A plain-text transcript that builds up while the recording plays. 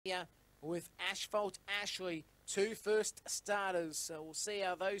here with Asphalt Ashley, 2 first starters. So we'll see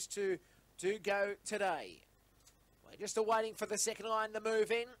how those two do go today. We're just awaiting for the second line to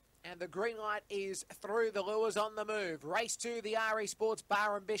move in. And the green light is through. The lures on the move. Race 2, the RE Sports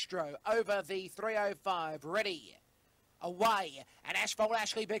Bar and Bistro over the 305. Ready. Away, and Asphalt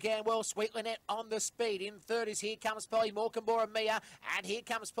Ashley began well. Sweet Lynette on the speed. In third is Here Comes Polly, Morecambe and Mia, and Here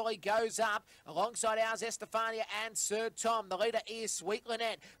Comes Polly goes up alongside ours Estefania and Sir Tom. The leader is Sweet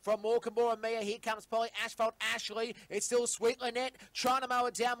Lynette from Morecambe and Mia. Here Comes Polly, Asphalt Ashley. It's still Sweet Lynette trying to mow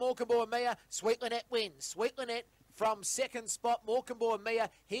it down. Morecambe and Mia. Sweet Lynette wins. Sweet Lynette from second spot, Morecambe and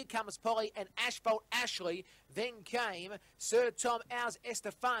Mia. Here Comes Polly and Asphalt Ashley. Then came Sir Tom, ours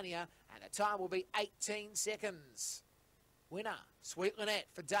Estefania, and the time will be 18 seconds. Winner, Sweet Lynette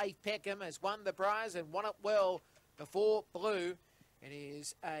for Dave Peckham, has won the prize and won it well before Blue. It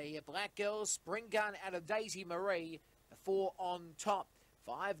is a Black Girls Spring Gun out of Daisy Marie, the 4 on top.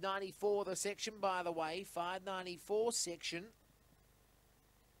 594 the section, by the way, 594 section.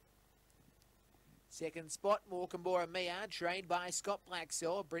 Second spot, Morecambe and Mia, trained by Scott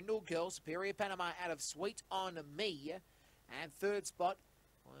Blacksell. Brindle Girl, Superior Panama out of Sweet on Me. And third spot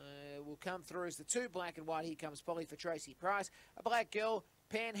will come through as the 2 black and white. Here Comes Polly for Tracy Price. A Black Girl,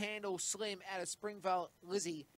 Panhandle Slim out of Springvale Lizzie.